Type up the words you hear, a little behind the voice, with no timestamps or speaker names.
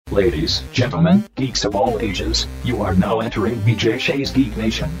Ladies, gentlemen, geeks of all ages, you are now entering BJ Shea's Geek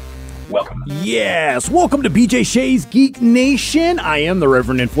Nation. Welcome. Yes, welcome to BJ Shea's Geek Nation. I am the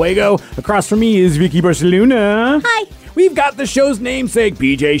Reverend Infuego. Across from me is Vicky Barcelona. Hi. We've got the show's namesake,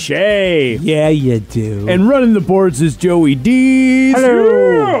 BJ Shea. Yeah, you do. And running the boards is Joey D.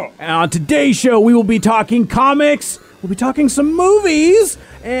 Hello. And on today's show, we will be talking comics, we'll be talking some movies,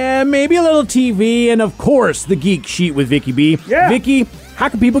 and maybe a little TV, and of course, the Geek Sheet with Vicky B. Yeah. Vicky, how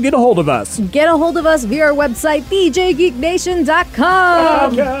can people get a hold of us? Get a hold of us via our website,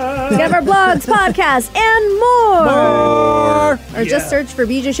 bjgeeknation.com. We have our blogs, podcasts, and more. Or just search for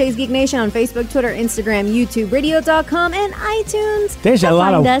BJ Shea's Geek Nation on Facebook, Twitter, Instagram, YouTube, radio.com, and iTunes. There's a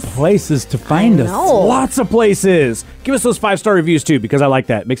lot of places to find us. Lots of places. Give us those 5-star reviews, too, because I like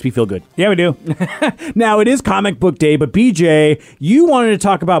that. It makes me feel good. Yeah, we do. Now, it is comic book day, but BJ, you wanted to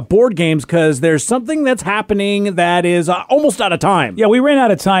talk about board games because there's something that's happening that is almost out of time. Yeah, we ran out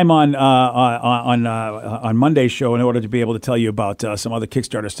of time on Monday's show in order to be able to tell you about some other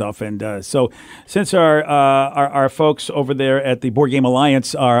Kickstarter stuff. And so since our folks over there at the Board Game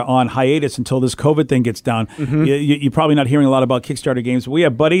Alliance are on hiatus until this COVID thing gets down, you're probably not hearing a lot about Kickstarter games. We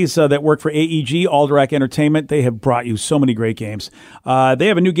have buddies that work for AEG, Alderac Entertainment. They have brought you so many great games. They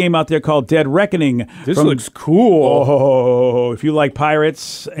have a new game out there called Dead Reckoning. This looks cool. Oh, if you like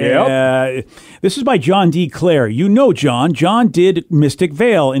pirates. Yep. This is by John D. Clare. You know John. John did Mystic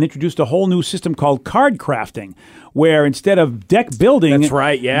Vale and introduced a whole new system called card crafting, where instead of deck building, That's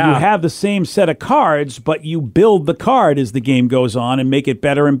right, yeah. you have the same set of cards, but you build the card as the game goes on and make it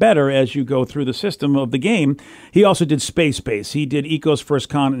better and better as you go through the system of the game. He also did Space Base. He did Eco's First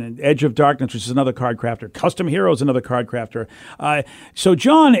Continent, Edge of Darkness, which is another card crafter. Custom Heroes, another card crafter. So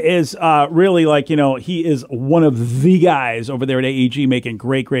John is really he is one of the guys over there at AEG making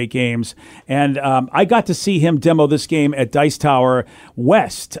great, great games. And I got to see him demo this game at Dice Tower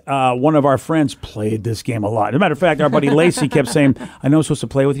West. One of our friends played this game a lot. As a matter of fact, our buddy Lacey kept saying, I know I'm supposed to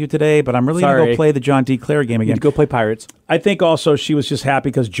play with you today, but I'm really going to go play the John D. Clare game again. Go play Pirates. I think also she was just happy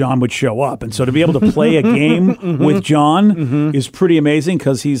because John would show up. And so to be able to play a game with John is pretty amazing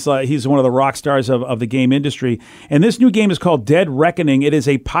because he's one of the rock stars of the game industry. And this new game is called Dead Reckoning. It is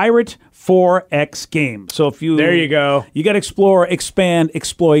a Pirate 4X game. So if you... There you go. You got to explore, expand,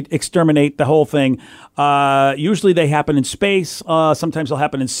 exploit, exterminate, the whole thing. Usually they happen in space. Sometimes they'll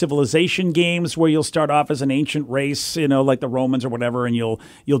happen in civilization games where you'll start off as an ancient race, like the Romans or whatever, and you'll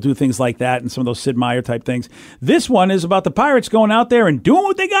do things like that and some of those Sid Meier type things. This one is about the pirates going out there and doing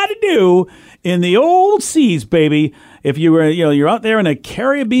what they got to do in the old seas, baby. If you were, you're out there in a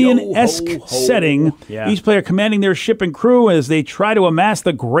Caribbean-esque setting, each player commanding their ship and crew as they try to amass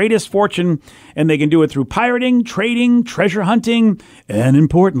the greatest fortune, and they can do it through pirating, trading, treasure hunting, and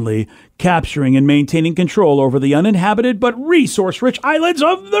importantly, capturing and maintaining control over the uninhabited but resource-rich islands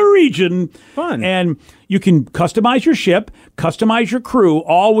of the region. Fun. And you can customize your ship, customize your crew,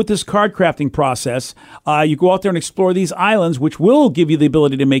 all with this card crafting process. You go out there and explore these islands, which will give you the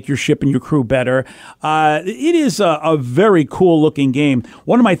ability to make your ship and your crew better. It is a very cool-looking game.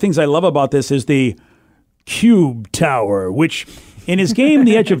 One of my things I love about this is the Cube Tower, which... In his game,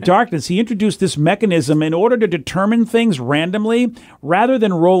 The Edge of Darkness, he introduced this mechanism in order to determine things randomly rather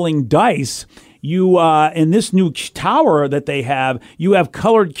than rolling dice. You, in this new tower that they have, you have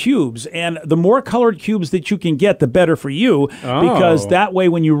colored cubes. And the more colored cubes that you can get, the better for you. Because that way,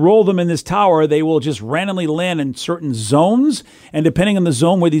 when you roll them in this tower, they will just randomly land in certain zones. And depending on the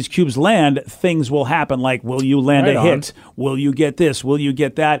zone where these cubes land, things will happen. Like, will you land a hit? Will you get this? Will you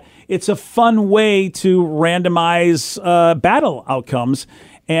get that? It's a fun way to randomize battle outcomes.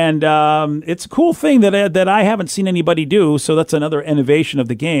 And it's a cool thing that I haven't seen anybody do. So that's another innovation of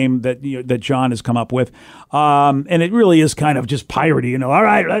the game that that John has come up with. And it really is kind of just piratey, All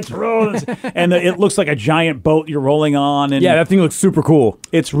right, let's roll. And it looks like a giant boat you're rolling on. And yeah, that thing looks super cool.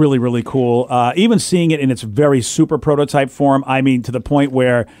 It's really, really cool. Even seeing it in its very super prototype form, I mean, to the point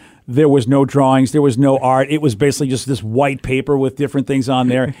where there was no drawings. There was no art. It was basically just this white paper with different things on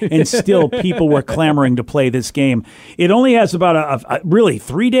there. And still, people were clamoring to play this game. It only has about really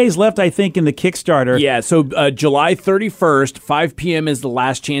 3 days left, I think, in the Kickstarter. Yeah, so July 31st, 5 p.m. is the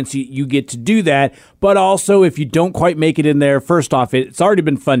last chance you get to do that. But also, if you don't quite make it in there, first off, it's already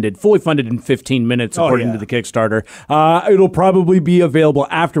been funded, fully funded in 15 minutes, according to the Kickstarter. It'll probably be available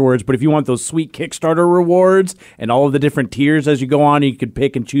afterwards, but if you want those sweet Kickstarter rewards and all of the different tiers as you go on, you can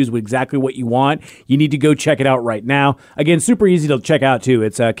pick and choose exactly what you want. You need to go check it out right now. Again, super easy to check out, too.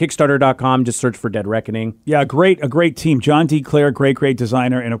 It's Kickstarter.com. Just search for Dead Reckoning. Yeah, a great team. John D. Clare, great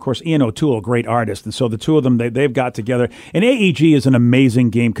designer, and, of course, Ian O'Toole, great artist. And so the two of them, they've got together. And AEG is an amazing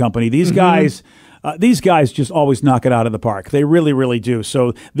game company. These guys... These guys just always knock it out of the park. They really, really do.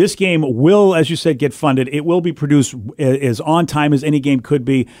 So this game will, as you said, get funded. It will be produced as on time as any game could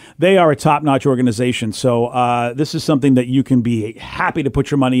be. They are a top-notch organization. So this is something that you can be happy to put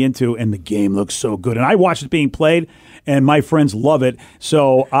your money into, and the game looks so good. And I watched it being played, and my friends love it.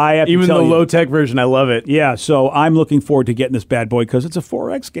 So I have Even to tell the you, low-tech version, I love it. yeah, so I'm looking forward to getting this bad boy because it's a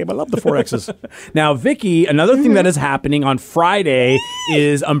 4X game. I love the 4Xs. Now, Vicky, another thing that is happening on Friday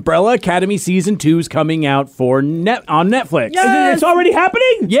is Umbrella Academy Season 2 is coming out on Netflix. Yes. It's already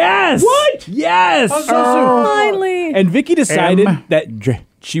happening? Yes! What? Yes! So soon. Finally. And Vicky decided that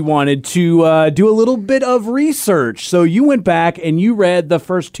she wanted to do a little bit of research. So you went back and you read the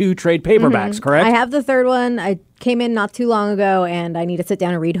first 2 trade paperbacks, correct? I have the third one. I came in not too long ago, and I need to sit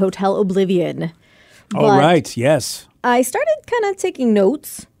down and read Hotel Oblivion. All But right, yes. I started kind of taking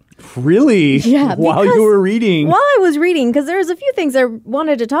notes. Really? Yeah. While because you were reading. While I was reading, because there's a few things I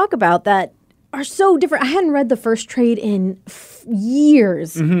wanted to talk about that are so different. I hadn't read the first trade in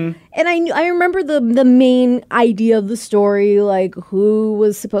years. And I remember the main idea of the story, like who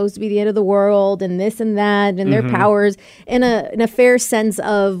was supposed to be the end of the world and this and that and their powers in a fair sense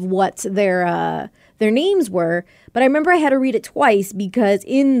of what their names were. But I remember I had to read it twice because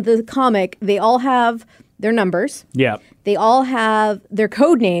in the comic, they all have their numbers. Yeah. They all have their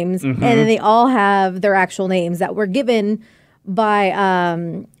code names, and then they all have their actual names that were given by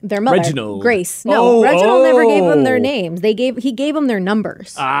their mother, Reginald. Grace. No, Reginald never gave them their oh. names. He gave them their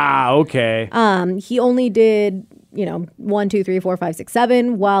numbers. Ah, okay. He only did 1, 2, 3, 4, 5, 6,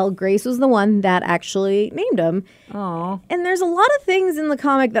 7, while Grace was the one that actually named them. Aw. And there's a lot of things in the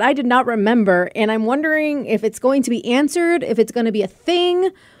comic that I did not remember, and I'm wondering if it's going to be answered, if it's going to be a thing,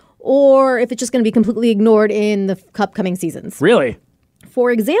 or if it's just going to be completely ignored in the upcoming seasons. Really? For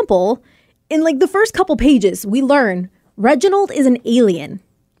example, in like the first couple pages, we learn Reginald is an alien.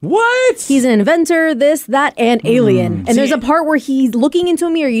 What? He's an inventor, this, that, and alien. And there's a part where he's looking into a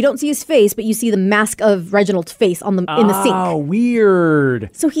mirror. You don't see his face, but you see the mask of Reginald's face in the sink. Oh,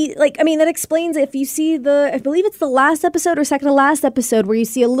 weird. So that explains if you see I believe it's the last episode or second to last episode where you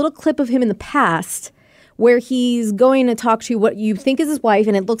see a little clip of him in the past where he's going to talk to what you think is his wife,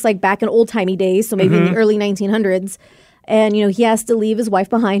 and it looks like back in old-timey days, so maybe in the early 1900s. And, he has to leave his wife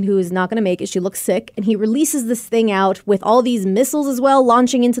behind, who is not going to make it. She looks sick. And he releases this thing out with all these missiles as well,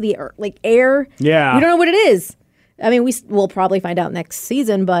 launching into the air. Yeah. We don't know what it is. I mean, we'll probably find out next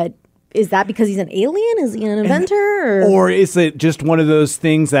season, but is that because he's an alien? Is he an inventor? Or is it just one of those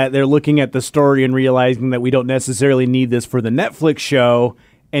things that they're looking at the story and realizing that we don't necessarily need this for the Netflix show,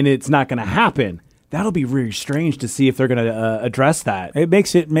 and it's not going to happen? That'll be really strange to see if they're going to address that. It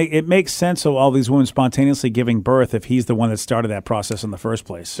makes sense of all these women spontaneously giving birth if he's the one that started that process in the first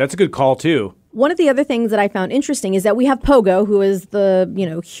place. That's a good call, too. One of the other things that I found interesting is that we have Pogo, who is the,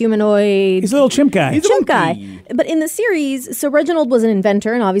 humanoid... He's a little chimp guy. He's a chimp monkey. guy. But in the series, so Reginald was an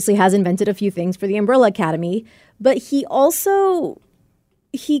inventor and obviously has invented a few things for the Umbrella Academy, but he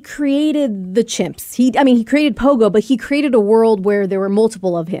created the chimps. He created Pogo, but he created a world where there were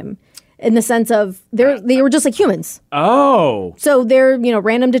multiple of him. In the sense of they were just like humans. Oh. So they're,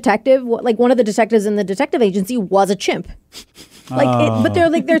 random detective, like one of the detectives in the detective agency was a chimp. But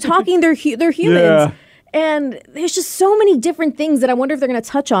they're talking, they're humans. Yeah. And there's just so many different things that I wonder if they're going to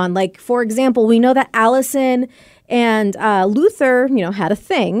touch on. Like, for example, we know that Allison and Luther, had a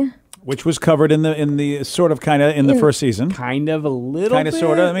thing. Which was covered in the sort of kind of in the first season. Kind of a little Kind of bit.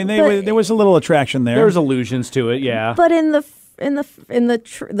 sort of. I mean, there was a little attraction there. There was allusions to it, yeah. But in the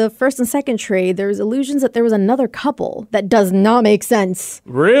first and second trade, there's illusions that there was another couple that does not make sense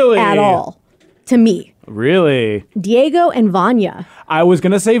Really? at all to me. Really? Diego and Vanya. I was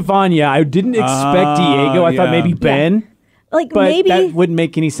going to say Vanya. I didn't expect Diego. I thought yeah. maybe Ben. Like But maybe, that wouldn't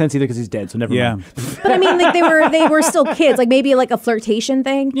make any sense either because he's dead, so never mind. but I mean, like they were still kids. Like maybe like a flirtation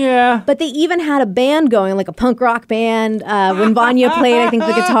thing. Yeah. But they even had a band going, like a punk rock band. When Vanya played, I think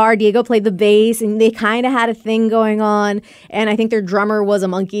the guitar, Diego played the bass, and they kind of had a thing going on. And I think their drummer was a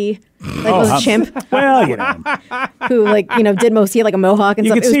monkey, was a chimp, Well, who did most. He had like a mohawk and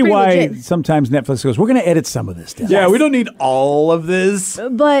you stuff. can It was see pretty why legit. sometimes Netflix goes, we're going to edit some of this down. Yeah, we don't need all of this.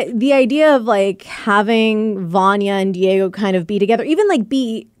 But the idea of like having Vanya and Diego kind of be together, even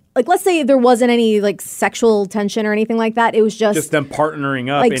let's say there wasn't any like sexual tension or anything like that. It was just Them partnering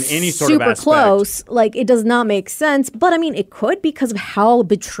up like in any sort of super aspect. close. Like it does not make sense. But I mean, it could because of how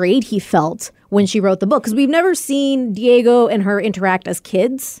betrayed he felt when she wrote the book. Because we've never seen Diego and her interact as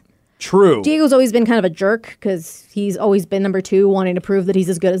kids. True. Diego's always been kind of a jerk because he's always been number 2, wanting to prove that he's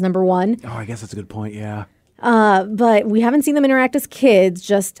as good as number 1. Oh, I guess that's a good point, yeah. But we haven't seen them interact as kids,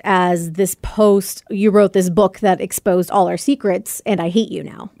 just as this post, you wrote this book that exposed all our secrets, and I hate you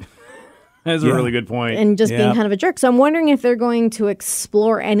now. That's a really good point. And just being kind of a jerk. So I'm wondering if they're going to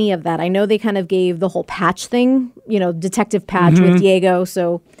explore any of that. I know they kind of gave the whole Patch thing, Detective Patch with Diego.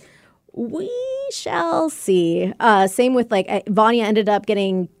 So we shall see. Same with Vanya ended up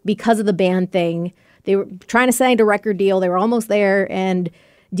getting, because of the band thing, they were trying to sign a record deal. They were almost there. And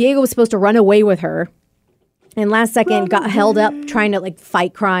Diego was supposed to run away with her. And last second got held up trying to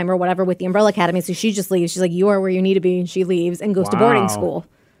fight crime or whatever with the Umbrella Academy. So she just leaves. She's like, you are where you need to be. And she leaves and goes to boarding school.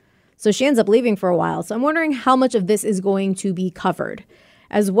 So she ends up leaving for a while. So I'm wondering how much of this is going to be covered,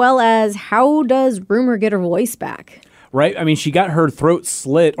 as well as how does Rumor get her voice back? Right? I mean, she got her throat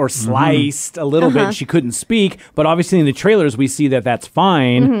slit or sliced a little bit. She couldn't speak, but obviously in the trailers we see that that's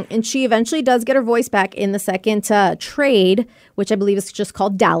fine. And she eventually does get her voice back in the second trade, which I believe is just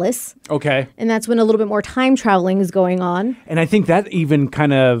called Dallas. Okay. And that's when a little bit more time traveling is going on. And I think that even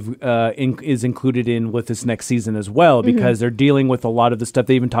kind of is included in with this next season as well, because they're dealing with a lot of the stuff.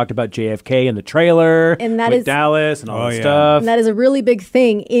 They even talked about JFK in the trailer, and that with is Dallas and all that stuff. And that is a really big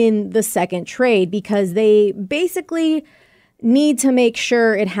thing in the second trade, because they basically need to make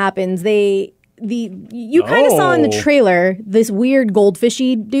sure it happens. You kind of saw in the trailer this weird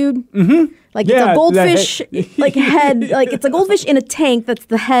goldfishy dude. It's a goldfish head. It's a goldfish in a tank that's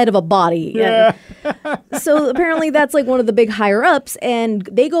the head of a body. Yeah. So apparently that's one of the big higher ups, and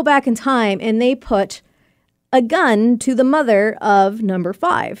they go back in time and they put a gun to the mother of number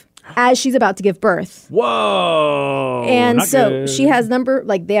 5 as she's about to give birth. Whoa. And so she has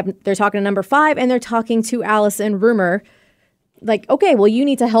they're talking to number 5, and they're talking to Alice and Rumor. Okay, well, you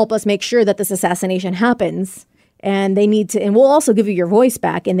need to help us make sure that this assassination happens. And they need to, and we'll also give you your voice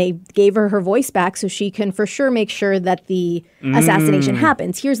back. And they gave her voice back so she can for sure make sure that the assassination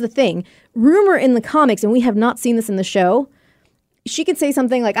happens. Here's the thing. Rumor in the comics, and we have not seen this in the show, she could say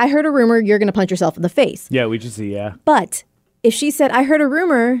something like, I heard a rumor you're going to punch yourself in the face. Yeah, we just see, yeah. But if she said, I heard a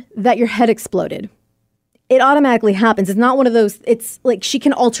rumor that your head exploded, it automatically happens. It's not one of those, it's she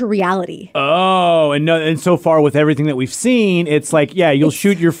can alter reality. Oh, and so far with everything that we've seen, it's you're going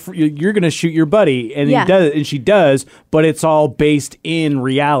to shoot your buddy, and she does, but it's all based in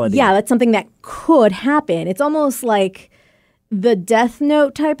reality. Yeah, that's something that could happen. It's almost like the Death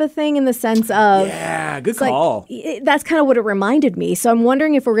Note type of thing, in the sense of... Yeah, good call. That's kind of what it reminded me. So I'm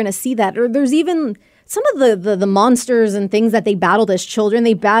wondering if we're going to see that. Or there's even... some of the monsters and things that they battled as children.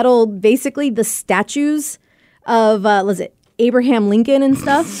 They battled basically the statues of Abraham Lincoln and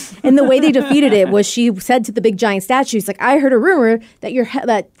stuff. And the way they defeated it was, she said to the big giant statues, I heard a rumor that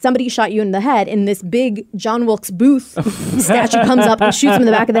that somebody shot you in the head. And this big John Wilkes Booth statue comes up and shoots him in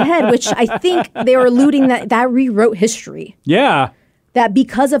the back of the head, which I think they were alluding that rewrote history. Yeah. That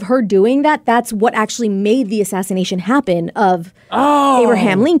because of her doing that, that's what actually made the assassination happen of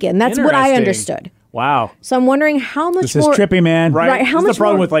Abraham Lincoln. That's what I understood. Wow. So I'm wondering how much this more... is trippy, man. Right. How this much is the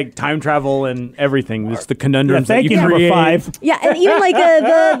problem more... with time travel and everything. It's the conundrums thank that you number create. 5. Yeah, and even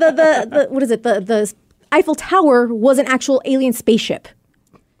the what is it? The Eiffel Tower was an actual alien spaceship.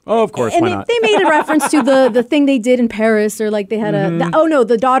 Oh, of course, and why not? They made a reference to the thing they did in Paris, or they had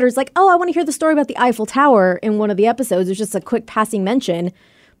the daughter's I want to hear the story about the Eiffel Tower in one of the episodes. It's just a quick passing mention.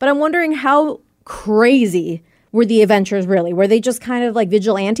 But I'm wondering how crazy were the adventures really? Were they just kind of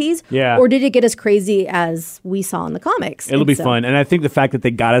vigilantes? Yeah. Or did it get as crazy as we saw in the comics? It'll be fun. And I think the fact that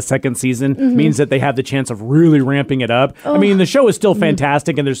they got a second season means that they have the chance of really ramping it up. I mean, the show is still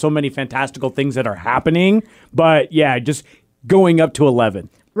fantastic, and there's so many fantastical things that are happening. But yeah, just going up to 11.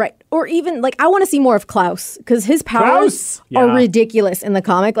 Right. Or even, I want to see more of Klaus, because his powers Yeah. are ridiculous in the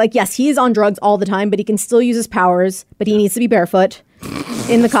comic. Yes, he is on drugs all the time, but he can still use his powers, but he needs to be barefoot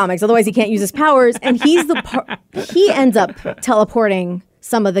in the comics. Otherwise, he can't use his powers. And he ends up teleporting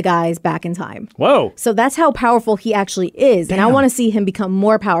some of the guys back in time. Whoa. So that's how powerful he actually is. Damn. And I want to see him become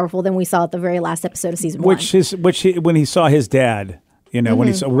more powerful than we saw at the very last episode of season 1. When he saw his dad... when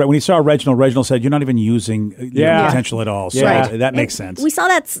he saw Reginald said, "You're not even using your potential at all." So that makes sense. We saw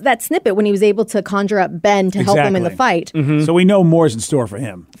that snippet when he was able to conjure up Ben to help him in the fight. So we know more is in store for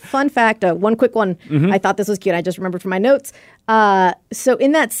him. Fun fact, one quick one. I thought this was cute. I just remembered from my notes. So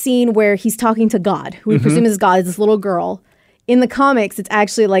in that scene where he's talking to God, who we presume is God, is this little girl. In the comics, it's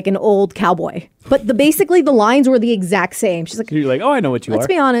actually an old cowboy. But basically the lines were the exact same. She's like, you're like, oh, I know what you are. Let's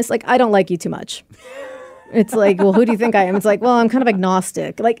be honest. I don't like you too much. It's well, who do you think I am? It's well, I'm kind of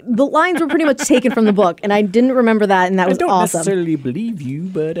agnostic. The lines were pretty much taken from the book, and I didn't remember that, and that was awesome. I don't necessarily believe you,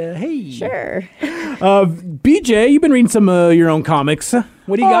 but hey. Sure. BJ, you've been reading some of your own comics.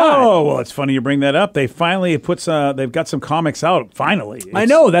 What do you got? Oh, well, it's funny you bring that up. They finally they've got some comics out, finally. I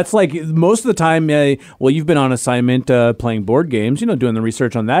know. That's like most of the time, you've been on assignment playing board games, doing the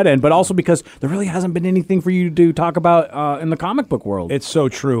research on that end, but also because there really hasn't been anything for you to talk about in the comic book world. It's so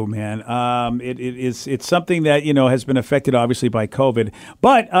true, man. It's something that, has been affected, obviously, by COVID.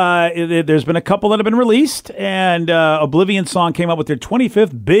 But there's been a couple that have been released, and Oblivion Song came out with their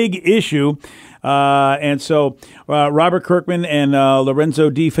 25th big issue. And so Robert Kirkman and Lorenzo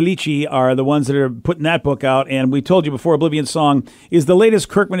Di Felici are the ones that are putting that book out. And we told you before, Oblivion Song is the latest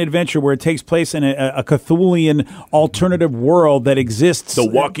Kirkman adventure where it takes place in a Cthulhian alternative world that exists. The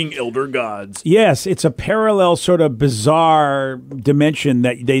Walking Elder Gods. Yes, it's a parallel sort of bizarre dimension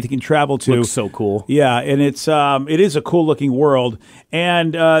that they can travel to. Looks so cool. Yeah, and it is a cool looking world.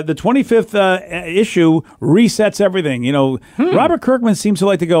 And the 25th issue resets everything. Robert Kirkman seems to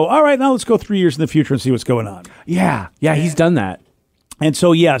like to go, all right, now let's go 3 years in the future and see what's going on. Yeah, he's done that. And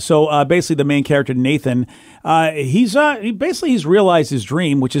so, basically the main character, Nathan, he's realized his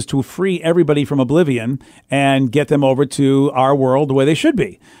dream, which is to free everybody from Oblivion and get them over to our world the way they should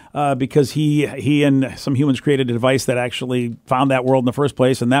be. Because he and some humans created a device that actually found that world in the first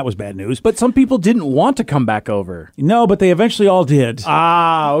place, and that was bad news. But some people didn't want to come back over. No, but they eventually all did.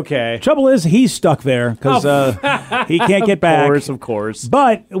 Ah, okay. Trouble is, he's stuck there because he can't get back. Of course.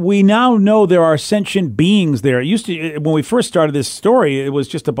 But we now know there are sentient beings there. It used to, when we first started this story, it was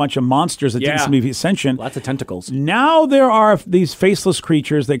just a bunch of monsters that didn't seem to be sentient. Lots of tentacles. Now there are these faceless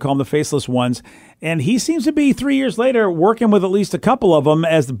creatures. They call them the Faceless Ones. And he seems to be 3 years later working with at least a couple of them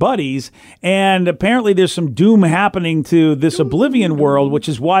as buddies. And apparently there's some doom happening to this Oblivion world, which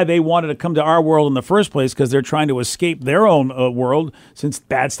is why they wanted to come to our world in the first place, because they're trying to escape their own world since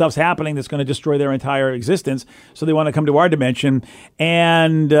bad stuff's happening that's going to destroy their entire existence. So they want to come to our dimension.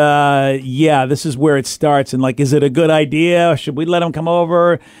 And this is where it starts. And is it a good idea? Should we let them come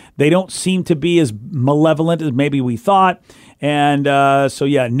over? They don't seem to be as malevolent as maybe we thought. And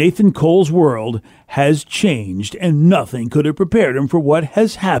Nathan Cole's world has changed, and nothing could have prepared him for what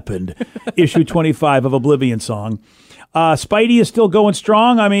has happened. Issue 25 of Oblivion Song. Spidey is still going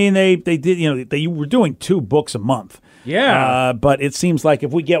strong. I mean, they did, they were doing 2 books a month. Yeah. But it seems like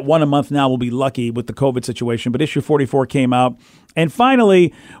if we get one a month now, we'll be lucky with the COVID situation. But issue 44 came out. And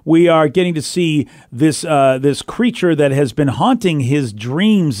finally, we are getting to see this creature that has been haunting his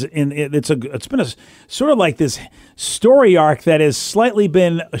dreams. It's been a sort of like this story arc that has slightly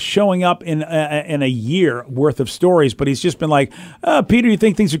been showing up in a year worth of stories. But he's just been like, Peter, you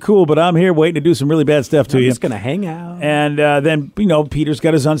think things are cool, but I'm here waiting to do some really bad stuff to you. I'm just going to hang out. And then, Peter's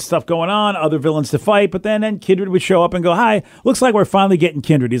got his own stuff going on, other villains to fight. But then Kindred would show up and go, hi, looks like we're finally getting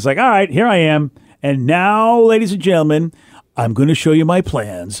Kindred. He's like, all right, here I am. And now, ladies and gentlemen, I'm going to show you my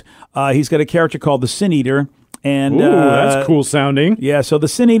plans. He's got a character called the Sin Eater. And that's cool sounding. Yeah, so the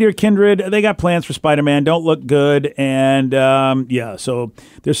Sin Eater, Kindred, they got plans for Spider-Man. Don't look good. And so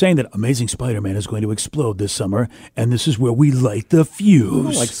they're saying that Amazing Spider-Man is going to explode this summer, and this is where we light the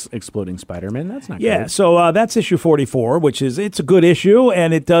fuse. Like exploding Spider-Man? That's not good. Yeah, so that's issue 44, it's a good issue,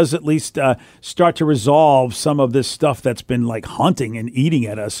 and it does at least start to resolve some of this stuff that's been haunting and eating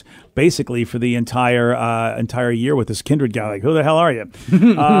at us basically for the entire year with this Kindred guy. Who the hell are you?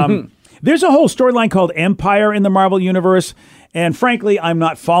 There's a whole storyline called Empire in the Marvel Universe, and frankly, I'm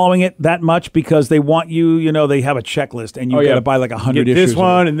not following it that much because they want you, they have a checklist, and you've got to buy 100 issues. This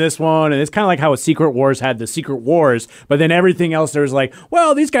one and this one, and it's kind of like how a Secret Wars had the Secret Wars, but then everything else there's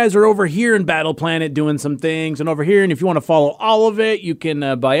these guys are over here in Battle Planet doing some things, and over here, and if you want to follow all of it, you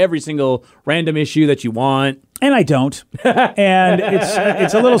can buy every single random issue that you want. And I don't. And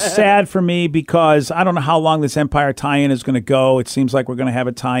it's a little sad for me because I don't know how long this Empire tie-in is going to go. It seems like we're going to have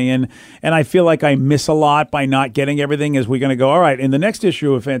a tie-in. And I feel like I miss a lot by not getting everything as we're going to go, all right, in the next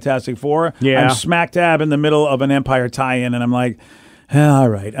issue of Fantastic Four, I'm smack dab in the middle of an Empire tie-in. And I'm like, all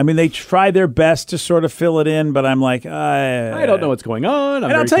right. I mean, they try their best to sort of fill it in, but I'm like, I don't know what's going on.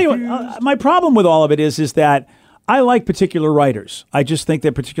 I'll tell you what, my problem with all of it is that I like particular writers. I just think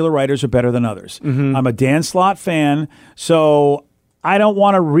that particular writers are better than others. Mm-hmm. I'm a Dan Slott fan, so I don't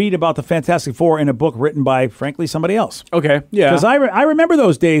want to read about the Fantastic Four in a book written by, frankly, somebody else. Okay, yeah. Because I remember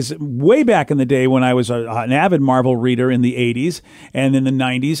those days way back in the day when I was an avid Marvel reader in the 80s and in the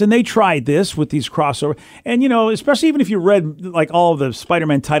 90s, and they tried this with these crossover. And, especially even if you read all of the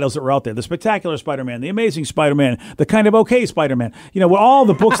Spider-Man titles that were out there, the Spectacular Spider-Man, the Amazing Spider-Man, the Kind of Okay Spider-Man, with all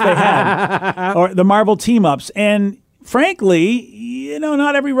the books they had, or the Marvel team-ups. And frankly,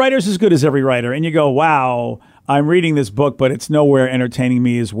 not every writer's as good as every writer. And you go, wow. I'm reading this book, but it's nowhere entertaining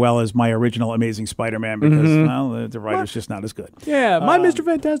me as well as my original Amazing Spider-Man because, well, the writer's just not as good. Yeah, my Mr.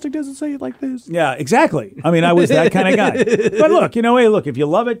 Fantastic doesn't say it like this. Yeah, exactly. I mean, I was that kind of guy. But look, hey, look, if you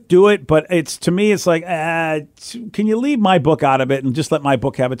love it, do it. But to me, it's like, can you leave my book out of it and just let my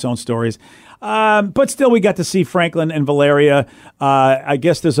book have its own stories? But still, we got to see Franklin and Valeria. I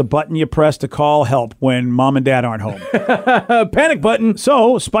guess there's a button you press to call help when mom and dad aren't home. Panic button.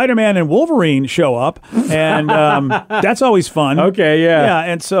 So Spider-Man and Wolverine show up, and that's always fun. Okay, yeah.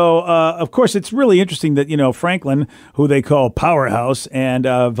 Yeah, and so, of course, it's really interesting that, Franklin, who they call Powerhouse, and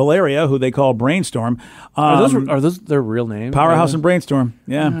Valeria, who they call Brainstorm. Are those their real names? Powerhouse and Brainstorm,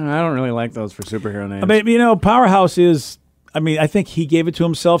 yeah. I don't really like those for superhero names. I mean, Powerhouse is... I think he gave it to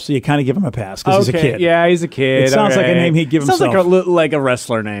himself, so you kind of give him a pass because he's a kid. Yeah, he's a kid. It sounds like a name he'd give himself. Sounds like a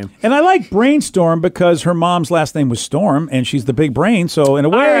wrestler name. And I like Brainstorm because her mom's last name was Storm, and she's the big brain. So in a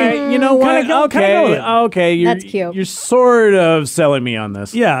way, all right, you know what? Okay, that's cute. You're sort of selling me on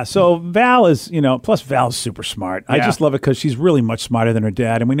this. Yeah. So Val is, plus Val's super smart. I just love it because she's really much smarter than her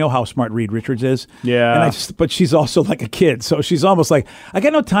dad, and we know how smart Reed Richards is. Yeah. But she's also like a kid, so she's almost like, I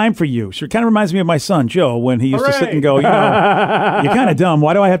got no time for you. She kind of reminds me of my son Joe when he used to sit and go, you're kind of dumb.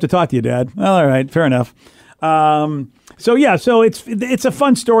 Why do I have to talk to you, Dad? Well, all right, fair enough. So it's a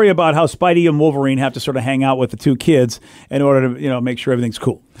fun story about how Spidey and Wolverine have to sort of hang out with the two kids in order to make sure everything's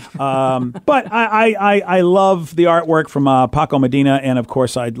cool. But I love the artwork from Paco Medina, and of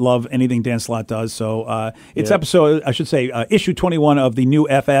course I love anything Dan Slott does. So it's issue 21 of the new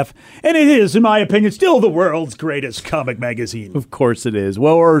FF, and it is, in my opinion, still the world's greatest comic magazine. Of course it is.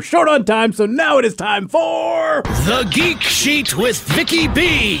 Well, we're short on time, so now it is time for The Geek Sheet with Vicky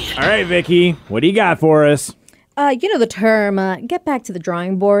B. All right, Vicky, what do you got for us? The term, get back to the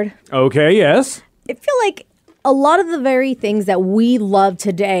drawing board. Okay, yes. I feel like a lot of the very things that we love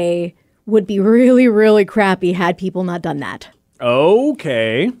today would be really, really crappy had people not done that.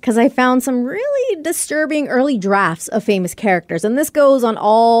 Okay. Because I found some really disturbing early drafts of famous characters. And this goes on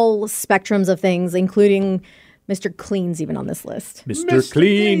all spectrums of things, including Mr. Clean's even on this list. Mr.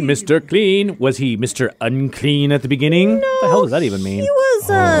 Clean, Mr. Clean. Was he Mr. Unclean at the beginning? No, what the hell does that even mean? He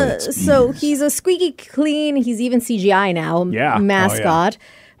was, so he's a squeaky clean. He's even CGI now, mascot.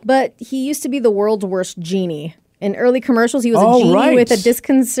 But he used to be the world's worst genie. In early commercials, he was a genie with a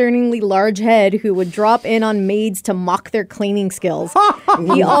disconcertingly large head who would drop in on maids to mock their cleaning skills.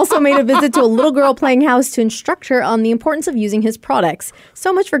 He also made a visit to a little girl playing house to instruct her on the importance of using his products.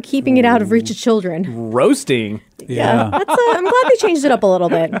 So much for keeping it out of reach of children. Roasting. Yeah. I'm glad they changed it up a little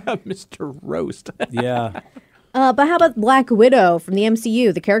bit. Mr. Roast. Yeah. But how about Black Widow from the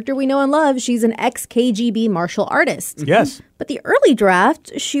MCU? The character we know and love, she's an ex-KGB martial artist. Yes. But the early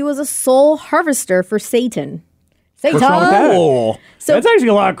draft, she was a soul harvester for Satan. What's wrong with that? So, that's actually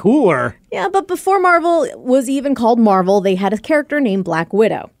a lot cooler. Yeah, but before Marvel was even called Marvel, they had a character named Black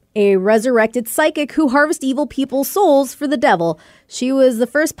Widow, a resurrected psychic who harvests evil people's souls for the devil. She was the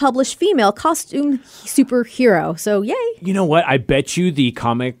first published female costume superhero. So, yay. You know what? I bet you the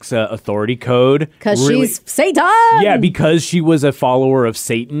comics authority code. Because she's Satan. Yeah, because she was a follower of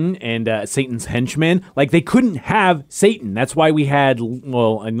Satan and Satan's henchman. Like, they couldn't have Satan. That's why we had,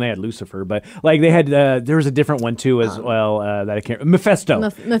 and they had Lucifer, but like they had, there was a different one too as well that I can't, Mephisto.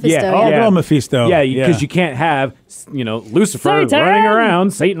 Mephisto. Yeah. Mephisto. Yeah, because you can't have, Lucifer Satan! running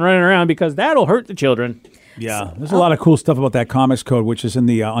around, Satan running around, because that'll hurt the children. Yeah, there's a lot of cool stuff about that comics code, which is in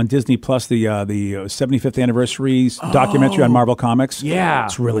the on Disney Plus, the 75th anniversary documentary on Marvel Comics. Yeah,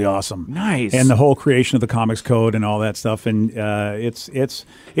 it's really awesome. Nice, and the whole creation of the comics code and all that stuff. And it's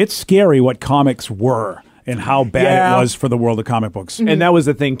scary what comics were and how bad it was for the world of comic books. Mm-hmm. And that was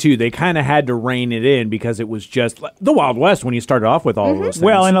the thing, too. They kind of had to rein it in because it was just the Wild West when you started off with all of those things.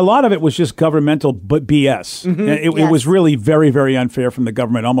 Well, and a lot of it was just governmental BS. Mm-hmm. It was really very, very unfair from the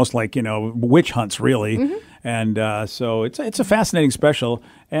government, almost like, witch hunts, really. Mm-hmm. And so it's a fascinating special.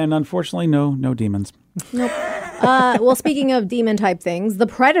 And unfortunately, no demons. Nope. Well, speaking of demon-type things, the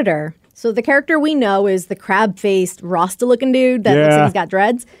Predator. So the character we know is the crab-faced, Rasta-looking dude that looks like he's got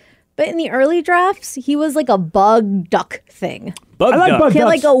dreads. But in the early drafts, he was like a bug duck thing. Bug duck. He had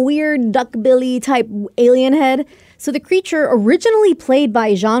like a weird duck-billy type alien head. So the creature, originally played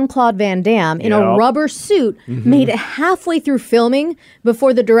by Jean-Claude Van Damme in a rubber suit, made it halfway through filming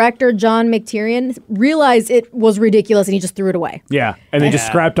before the director, John McTiernan, realized it was ridiculous and he just threw it away. Yeah, and they just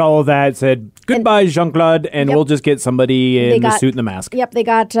scrapped all of that, said, goodbye, Jean-Claude, and we'll just get somebody in the suit and the mask. Yep, they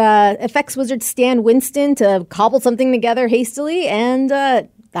got effects wizard Stan Winston to cobble something together hastily, and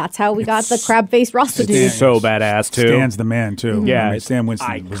that's how we got the crab-faced Rasta dude. So badass, too. Stan's the man, too. Yeah, I mean, Stan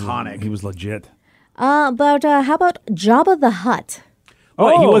Winston. Iconic. He was legit. But how about Jabba the Hutt?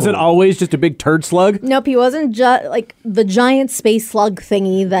 What, he Oh. wasn't always just a big turd slug? Nope, he wasn't like the giant space slug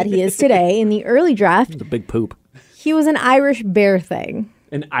thingy that he is today. In the early draft, The big poop. he was an Irish bear thing.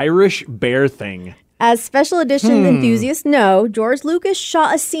 An Irish bear thing. As special edition enthusiasts know, George Lucas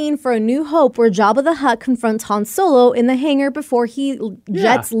shot a scene for A New Hope where Jabba the Hutt confronts Han Solo in the hangar before he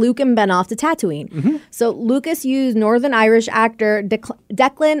jets Luke and Ben off to Tatooine. So Lucas used Northern Irish actor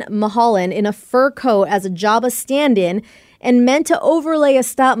Declan Mulholland in a fur coat as a Jabba stand-in and meant to overlay a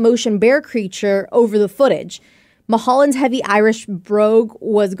stop-motion bear creature over the footage. Mulholland's heavy Irish brogue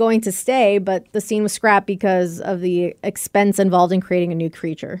was going to stay, but the scene was scrapped because of the expense involved in creating a new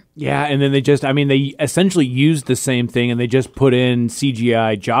creature. Yeah, and then they essentially used the same thing and they just put in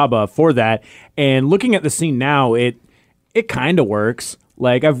CGI Jabba for that. And looking at the scene now, it kind of works.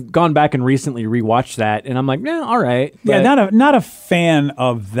 Like, I've gone back and recently rewatched that, and I'm like, yeah, all right. Yeah, But- not a fan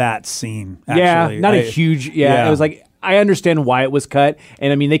of that scene, actually. Yeah, not a huge. Yeah, it was like, I understand why it was cut,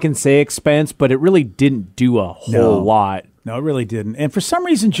 and I mean they can say expense, but it really didn't do a whole lot. No, it really didn't. And for some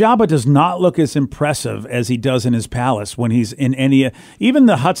reason, Jabba does not look as impressive as he does in his palace when he's in any, even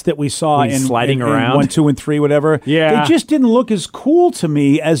the huts that we saw When he's sliding in around. 1, 2, and 3, whatever. Yeah. They just didn't look as cool to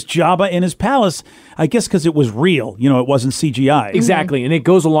me as Jabba in his palace. I guess because it was real. It wasn't CGI. Exactly, and it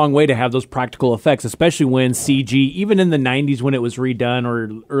goes a long way to have those practical effects, especially when CG, even in the 90s when it was redone, or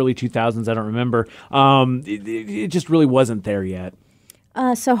early 2000s, I don't remember, it just really wasn't there yet.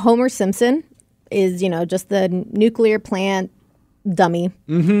 So Homer Simpson is, just the nuclear plant dummy.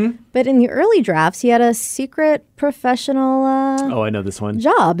 Mm-hmm. But in the early drafts, he had a secret professional Oh, I know this one.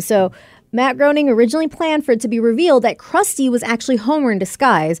 job. So Matt Groening originally planned for it to be revealed that Krusty was actually Homer in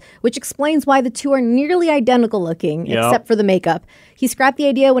disguise, which explains why the two are nearly identical looking, Yep. except for the makeup. He scrapped the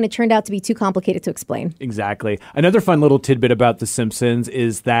idea when it turned out to be too complicated to explain. Exactly. Another fun little tidbit about The Simpsons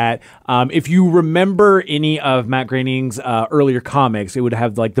is that if you remember any of Matt Groening's earlier comics, it would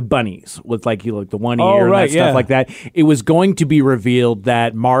have like the bunnies with like the one ear and right, that stuff yeah. like that. It was going to be revealed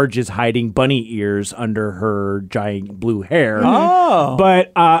that Marge is hiding bunny ears under her giant blue hair. Oh.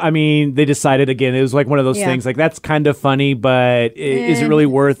 But I mean, they decided again, it was like one of those Yeah. things like that's kind of funny, but is it really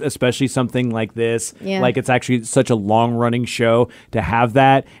worth, especially something like this? Yeah. Like it's actually such a long running show to have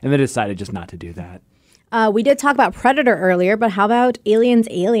that, and they decided just not to do that. We did talk about Predator earlier, but how about Alien's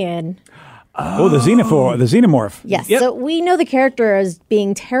Alien? Oh, the xenomorph. Yes. Yep. So we know the character as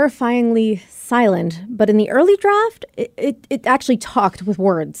being terrifyingly silent, but in the early draft, it actually talked with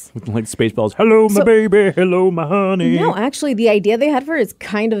words. Like Spaceballs, hello my baby, hello my honey. No, actually, the idea they had for it is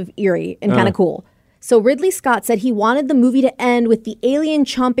kind of eerie and kind of cool. So Ridley Scott said he wanted the movie to end with the alien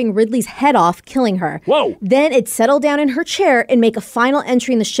chomping Ridley's head off, killing her. Whoa. Then it'd settle down in her chair and make a final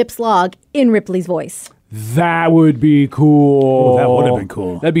entry in the ship's log in Ripley's voice. That would be cool. Oh, that would have been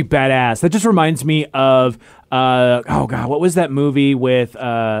cool. That'd be badass. That just reminds me of oh god, what was that movie with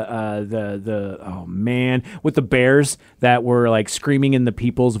with the bears that were like screaming in the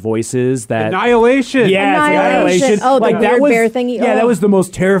people's voices? That Annihilation. Yeah, Annihilation. Oh, the weird bear thingy. Yeah, that Oh. was the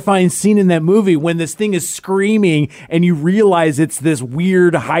most terrifying scene in that movie when this thing is screaming and you realize it's this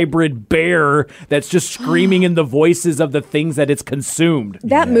weird hybrid bear that's just screaming in the voices of the things that it's consumed.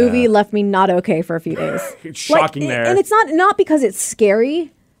 That movie left me not okay for a few days. It's shocking there. And it's not because it's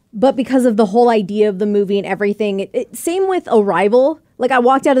scary, but because of the whole idea of the movie and everything. Same with Arrival. Like, I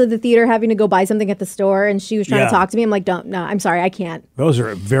walked out of the theater having to go buy something at the store, and she was trying Yeah. to talk to me. I'm like, no, I'm sorry, I can't. Those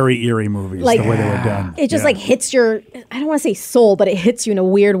are very eerie movies, Like, the way they were done. It just Yeah. like hits your, I don't want to say soul, but it hits you in a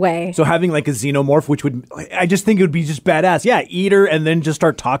weird way. So having like a xenomorph, which would, I just think it would be just badass. Yeah, eat her and then just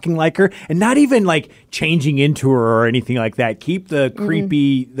start talking like her, and not even like changing into her or anything like that. Keep the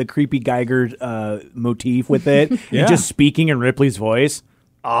creepy Geiger motif with it, Yeah. and just speaking in Ripley's voice.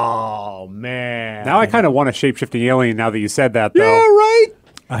 Oh man! Now I kind of want a shape-shifting alien now that you said that, though. yeah,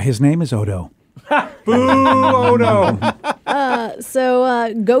 right. His name is Odo. Boo! Oh, no. So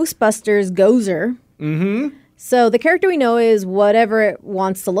Ghostbusters Gozer. Mm-hmm. So the character we know is whatever it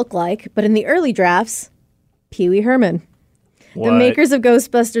wants to look like, but in the early drafts, Pee Wee Herman. The makers of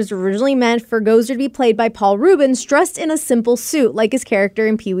Ghostbusters originally meant for Gozer to be played by Paul Rubens, dressed in a simple suit like his character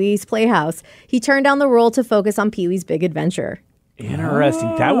in Pee Wee's Playhouse. He turned down the role to focus on Pee Wee's Big Adventure.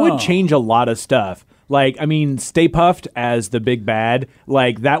 Interesting. That would change a lot of stuff. Like, I mean, Stay Puft as the big bad,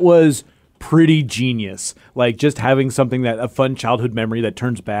 like, that was pretty genius. Like, just having something a fun childhood memory that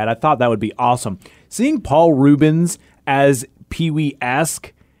turns bad. I thought that would be awesome. Seeing Paul Rubens as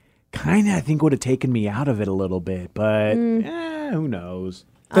Pee-wee-esque kind of, I think, would have taken me out of it a little bit. But, who knows?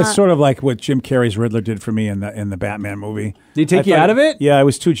 That's sort of like what Jim Carrey's Riddler did for me in the Batman movie. Did he take you out of it? Yeah, it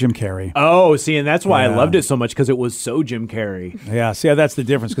was too Jim Carrey. Oh, see, and that's why I Yeah. loved it so much, because it was so Jim Carrey. Yeah, see, that's the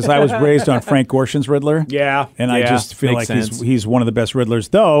difference, because I was raised on Frank Gorshin's Riddler. Yeah, And I yeah, just feel makes like sense. he's one of the best Riddlers,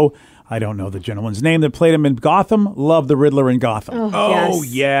 though I don't know the gentleman's name that played him in Gotham. Love the Riddler in Gotham. Oh,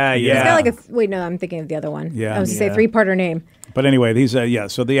 Yes. yeah, He's yeah. got like wait, no, I'm thinking of the other one. Yeah. I was going to say Yeah. three-parter name. But anyway, these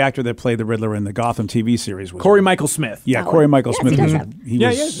so the actor that played the Riddler in the Gotham TV series was Corey Michael Smith. Yeah, Corey Michael Yes, Smith. he does have. He Yeah,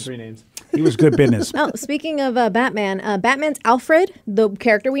 was, yeah, the 3 names. he was good business. Oh, speaking of Batman, Batman's Alfred, the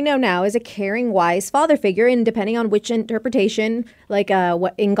character we know now, is a caring, wise father figure. And depending on which interpretation, like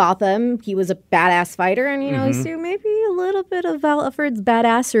what in Gotham, he was a badass fighter, and you know, you see maybe a little bit of Alfred's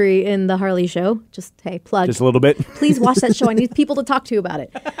badassery in the Harley show. Just hey, plug. Just a little bit. Please watch that show. I need people to talk to about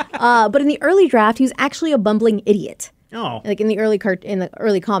it. But in the early draft, he was actually a bumbling idiot. Oh. Like in the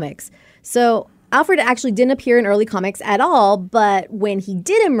early comics. So Alfred actually didn't appear in early comics at all, but when he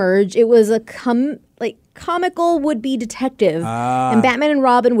did emerge, it was a comical would-be detective. And Batman and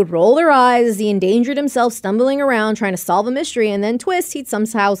Robin would roll their eyes as he endangered himself, stumbling around trying to solve a mystery, and then twist, he'd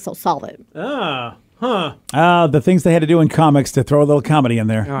somehow solve it. The things they had to do in comics to throw a little comedy in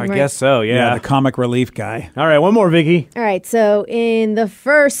there. Oh, I guess so, yeah. The comic relief guy. All right, one more, Vicky. All right, so in the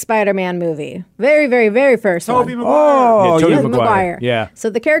first Spider-Man movie, very, very, very first one. Oh, Tobey Tobey Maguire. Yeah.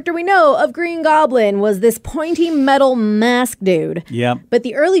 So the character we know of Green Goblin was this pointy metal mask dude. Yep. But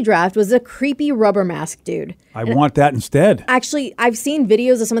the early draft was a creepy rubber mask dude. I want that instead. Actually, I've seen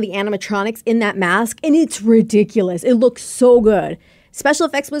videos of some of the animatronics in that mask, and it's ridiculous. It looks so good. Special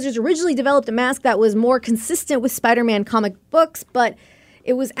Effects Wizards originally developed a mask that was more consistent with Spider-Man comic books, but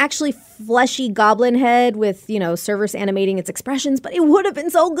it was actually fleshy goblin head with, Cerberus animating its expressions, but it would have been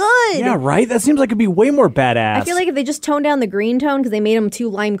so good. Yeah, right? That seems like it'd be way more badass. I feel like if they just toned down the green tone because they made him too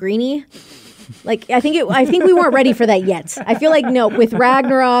lime greeny. I think we weren't ready for that yet. I feel like no, with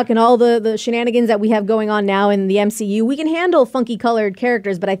Ragnarok and all the shenanigans that we have going on now in the MCU, we can handle funky colored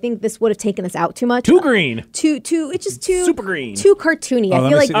characters, but I think this would have taken us out too much. Too green. It's just too Super green. too cartoony. I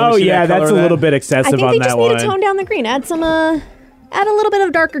feel like Oh, yeah, that's a little bit I excessive think on they that just one. need to tone down the green. Add a little bit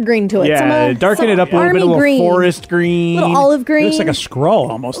of darker green to it. Yeah, darken it up a little bit, a army little green, forest green. little olive green. It looks like a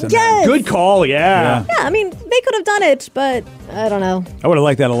scroll almost in Yes! Good call, yeah. Yeah, I mean they could have done it, but I don't know. there. I would have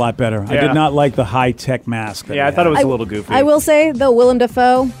liked that a lot better. I Yeah. did not like the high-tech mask. Yeah, I thought it was a little goofy. I will say though, Willem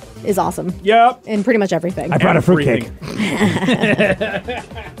Dafoe is awesome Yep. in pretty much everything. I brought a fruitcake.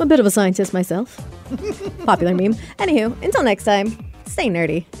 I'm a bit of a scientist myself. Popular meme. Anywho, until next time, stay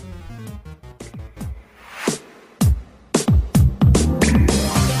nerdy.